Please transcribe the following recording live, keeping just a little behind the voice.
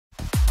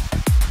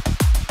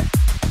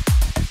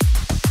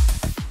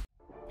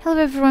Hello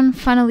everyone,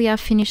 finally I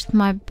finished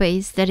my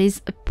base that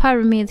is a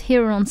pyramid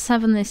here on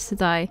 7 Days to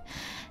Die,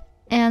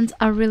 and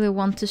I really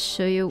want to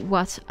show you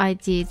what I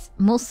did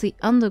mostly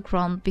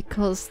underground,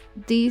 because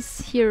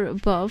this here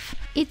above,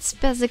 it's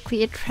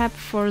basically a trap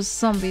for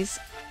zombies.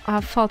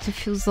 I fought a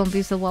few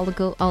zombies a while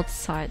ago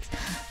outside,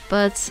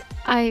 but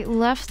I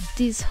left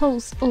these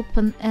holes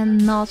open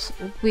and not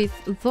with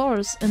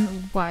doors. And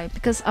why?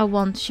 Because I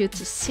want you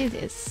to see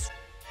this.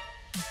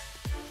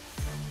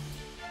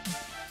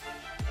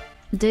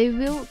 They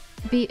will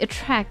be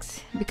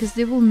attracted because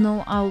they will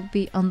know I'll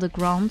be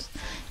underground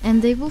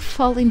and they will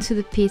fall into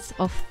the pit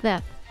of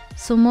death.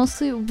 So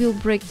mostly we'll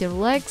break their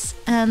legs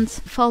and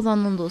fall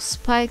down on those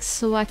spikes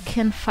so I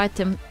can fight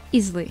them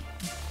easily.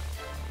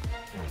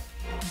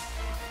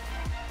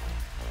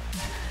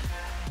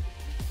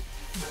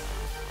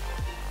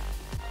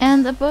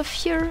 And above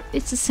here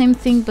it's the same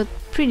thing but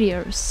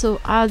prettier. So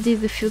I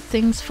did a few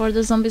things for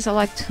the zombies. I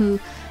like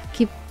to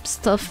keep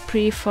stuff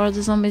pretty for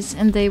the zombies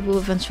and they will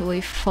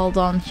eventually fall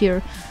down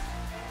here.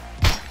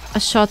 I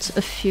shot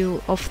a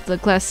few of the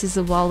glasses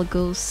a while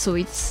ago so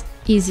it's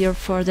easier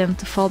for them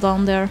to fall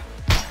down there.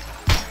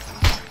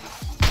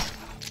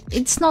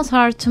 It's not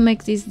hard to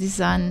make this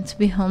design, to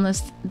be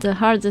honest. The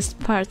hardest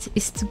part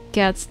is to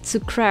get to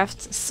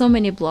craft so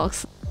many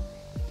blocks.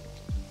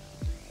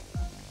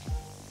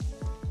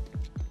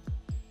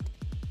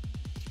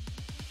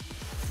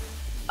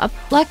 I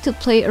like to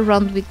play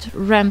around with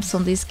ramps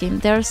on this game.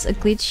 There's a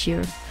glitch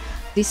here.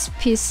 This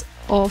piece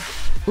of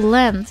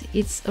land,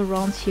 it's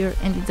around here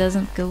and it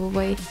doesn't go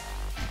away.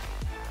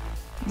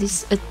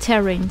 This a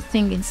terrain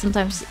thing and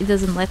sometimes it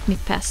doesn't let me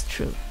pass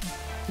through.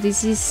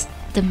 This is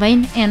the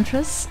main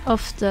entrance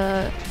of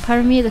the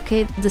pyramid,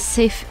 okay, the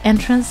safe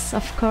entrance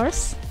of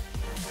course.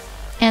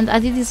 And I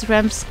did these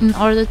ramps in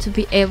order to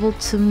be able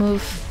to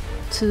move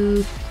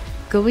to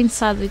go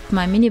inside with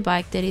my mini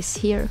bike that is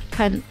here,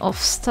 kind of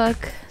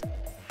stuck.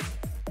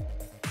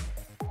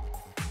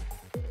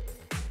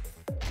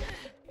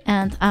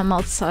 And I'm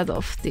outside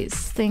of this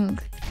thing.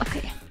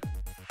 Okay.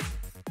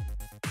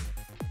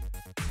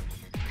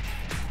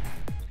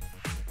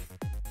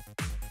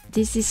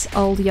 This is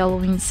all yellow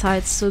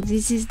inside, so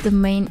this is the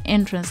main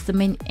entrance, the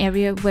main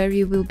area where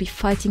you will be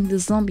fighting the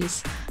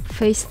zombies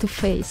face to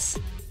face.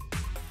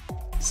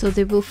 So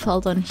they will fall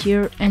down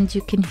here and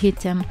you can hit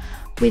them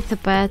with a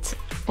bat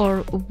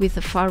or with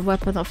a fire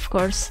weapon of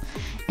course.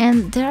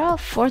 And there are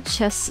 4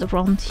 chests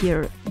around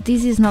here.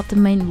 This is not the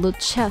main loot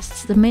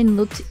chest, the main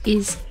loot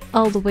is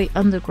all the way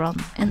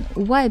underground. And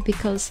why?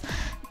 Because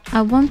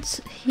I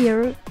want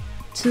here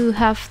to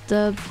have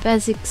the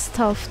basic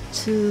stuff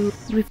to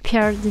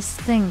repair these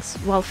things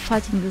while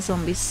fighting the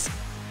zombies.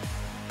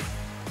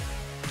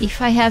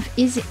 If I have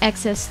easy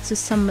access to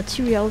some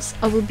materials,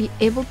 I will be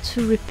able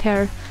to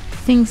repair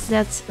things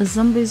that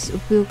zombies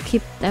will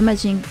keep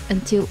damaging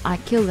until I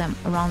kill them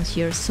around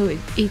here, so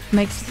it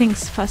makes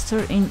things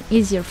faster and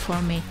easier for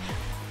me.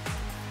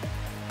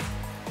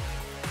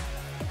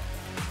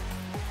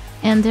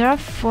 And there are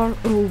 4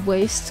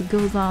 ways to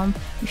go down.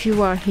 If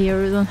you are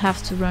here, you don't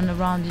have to run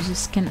around, you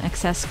just can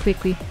access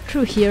quickly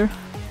through here.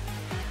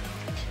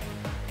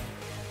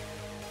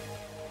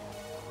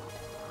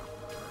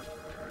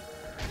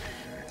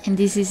 And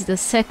this is the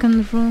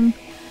second room,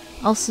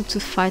 also to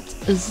fight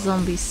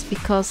zombies,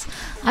 because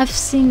I've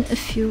seen a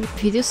few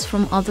videos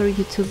from other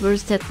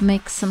YouTubers that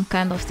make some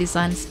kind of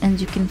designs and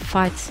you can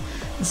fight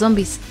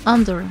zombies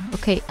under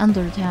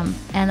them,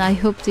 and I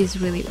hope this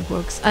really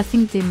works. I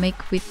think they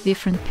make with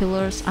different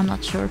pillars, I'm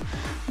not sure,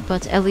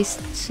 but at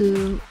least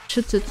to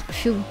shoot a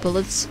few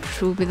bullets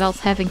through without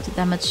having to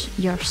damage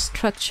your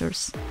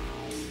structures.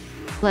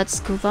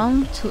 Let's go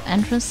down to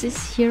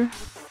entrances here.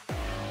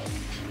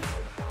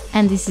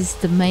 And this is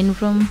the main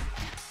room.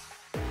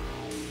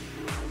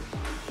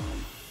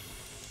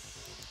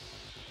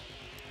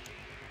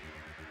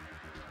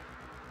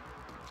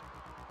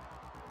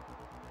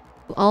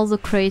 All the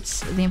crates,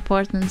 the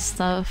important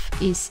stuff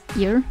is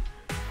here.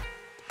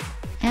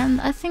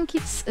 And I think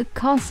it's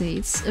cozy,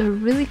 it's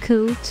really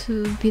cool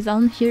to be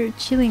down here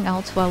chilling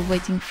out while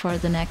waiting for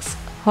the next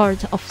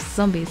horde of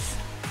zombies.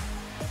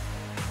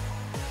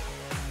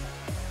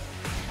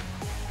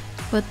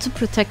 But to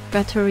protect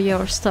better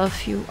your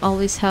stuff, you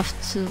always have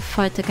to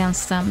fight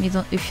against them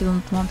if you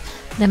don't want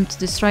them to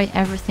destroy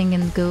everything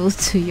and go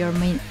to your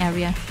main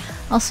area.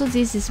 Also,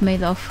 this is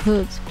made of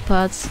wood,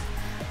 but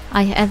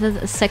I added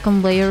a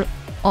second layer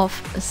of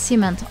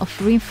cement,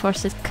 of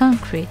reinforced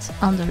concrete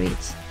under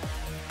it.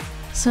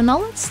 So now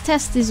let's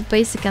test this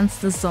base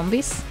against the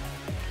zombies.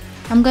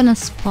 I'm gonna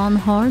spawn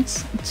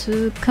hordes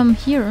to come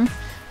here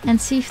and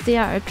see if they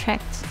are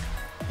attracted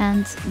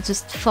and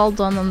just fall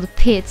down on the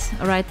pit.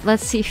 Alright,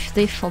 let's see if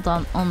they fall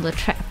down on the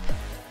trap.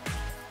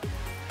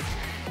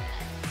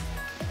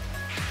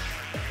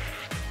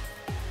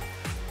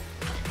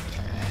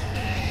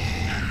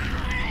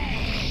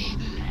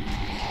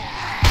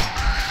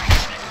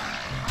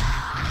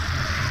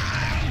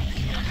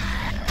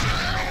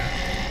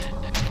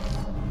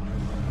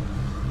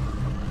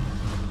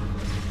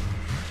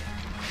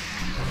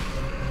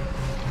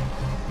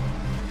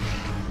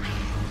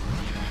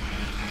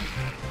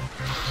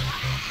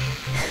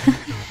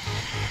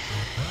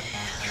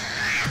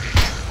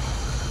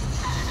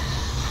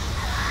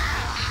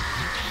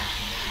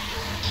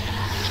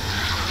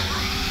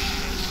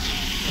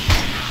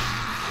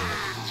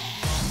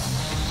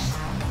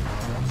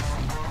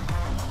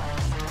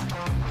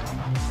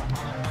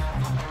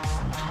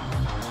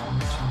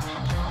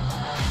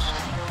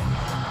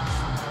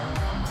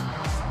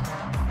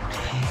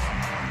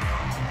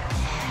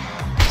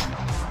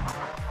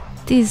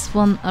 This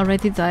one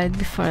already died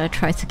before I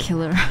tried to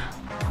kill her.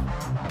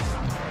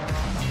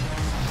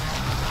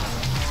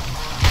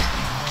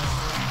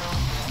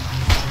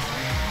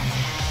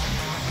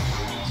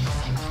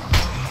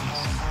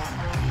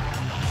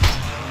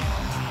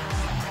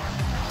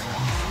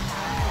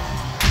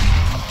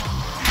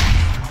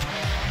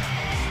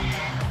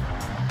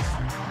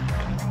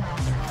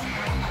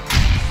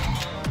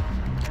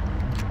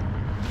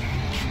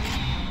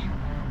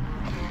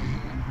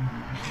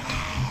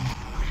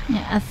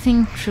 Yeah, I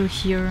think through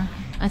here,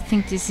 I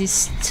think this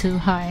is too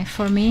high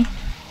for me.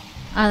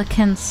 I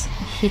can't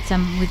hit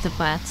them with the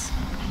bat.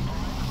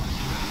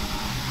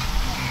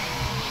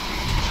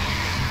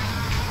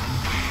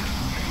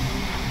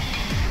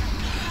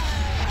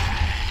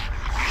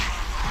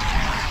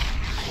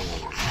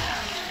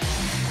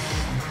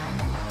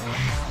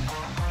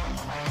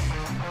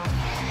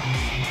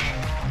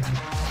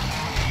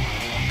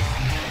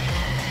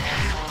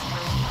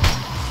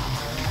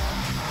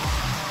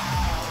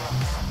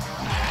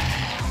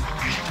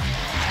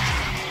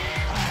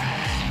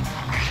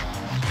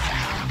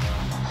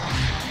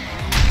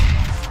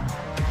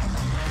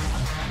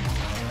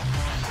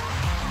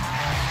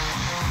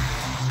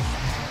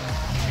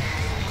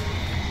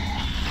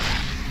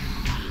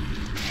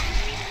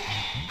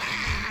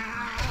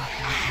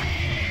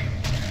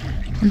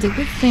 And the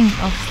good thing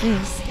of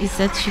this is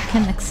that you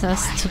can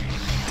access to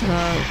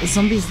the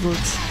zombies' loot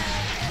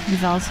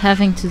without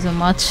having to do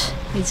much.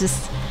 You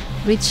just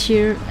reach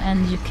here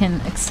and you can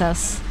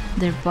access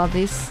their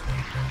bodies.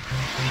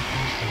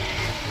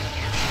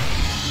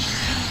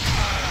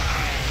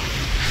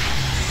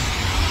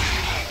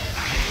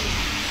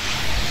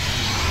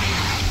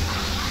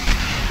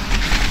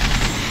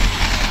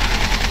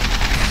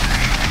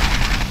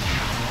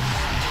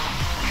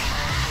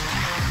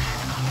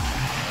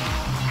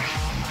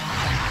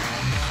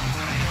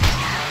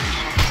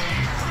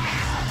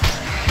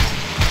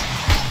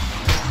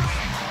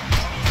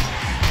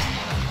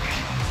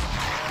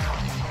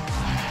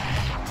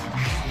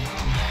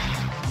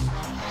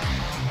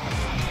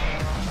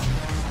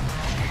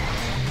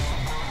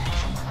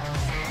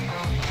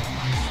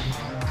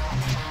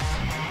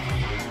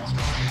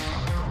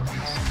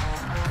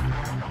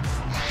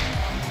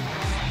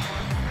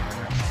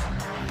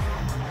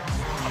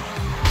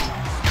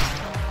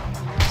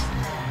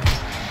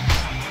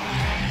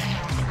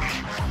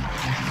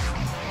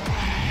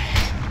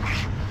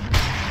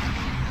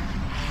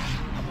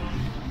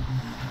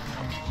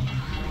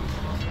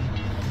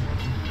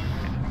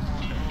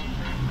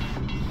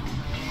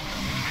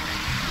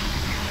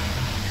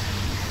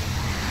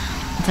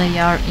 They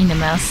are in a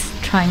mess,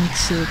 trying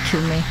to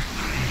kill me.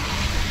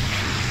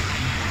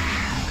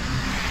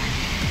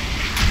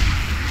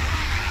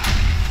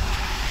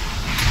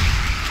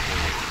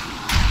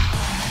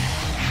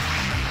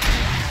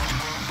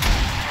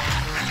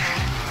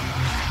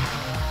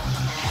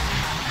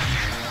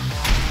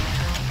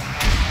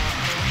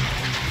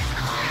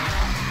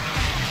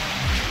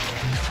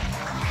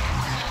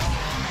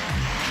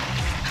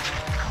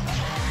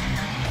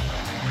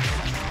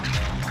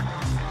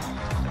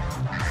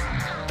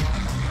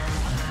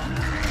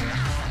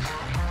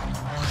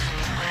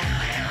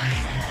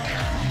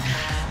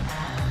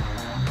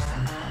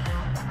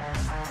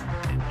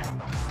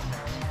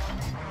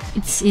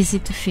 It's easy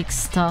to fix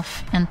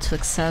stuff and to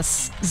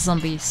access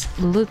zombies'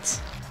 loot.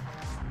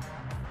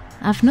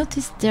 I've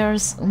noticed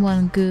there's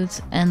one good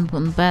and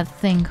one bad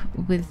thing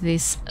with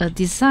this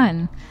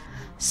design.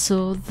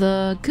 So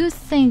the good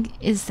thing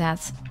is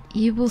that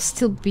you will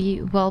still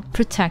be well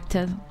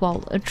protected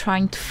while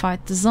trying to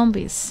fight the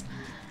zombies.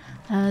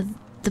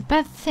 The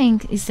bad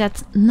thing is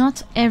that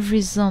not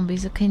every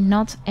zombies, okay,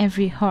 not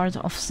every horde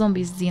of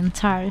zombies, the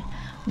entire,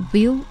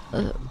 will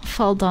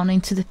fall down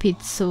into the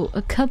pit. So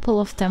a couple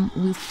of them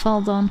will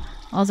fall down,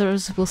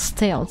 others will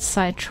stay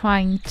outside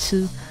trying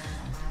to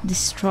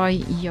destroy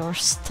your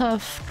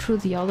stuff through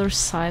the other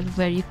side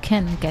where you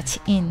can get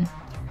in.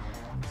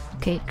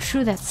 Okay,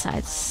 through that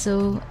side.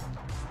 So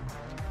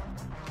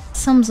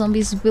some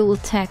zombies will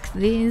attack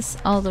this,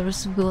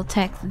 others will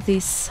attack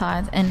this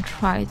side and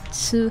try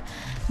to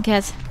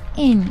get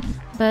in,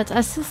 but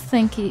I still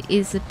think it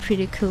is a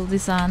pretty cool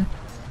design.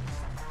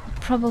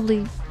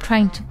 Probably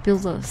trying to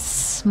build a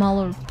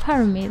smaller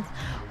pyramid,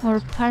 or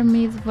a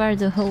pyramid where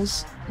the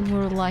holes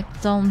were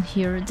like down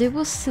here. They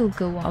will still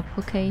go up,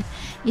 okay?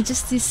 It's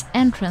just this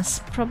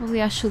entrance.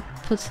 Probably I should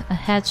put a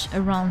hedge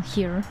around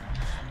here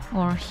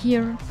or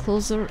here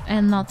closer,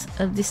 and not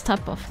this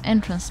type of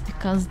entrance,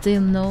 because they'll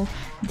know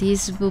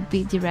this will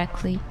be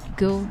directly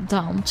go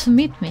down to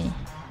meet me.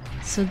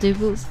 So they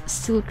will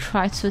still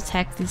try to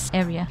attack this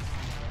area,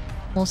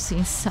 mostly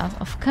instead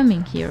of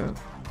coming here.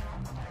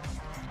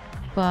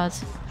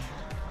 But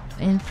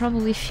and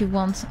probably if you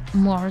want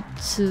more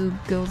to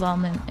go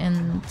down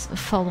and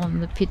fall on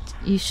the pit,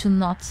 you should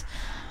not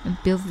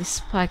build these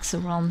spikes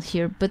around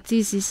here, but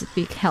this is a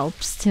big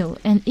help still.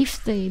 And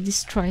if they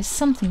destroy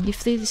something,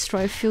 if they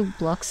destroy a few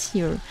blocks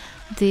here,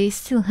 they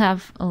still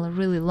have a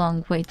really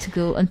long way to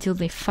go until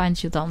they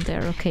find you down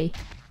there, okay?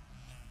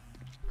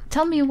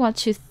 Tell me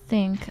what you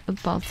think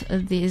about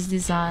this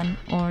design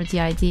or the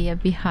idea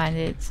behind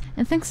it.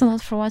 And thanks a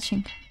lot for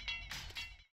watching.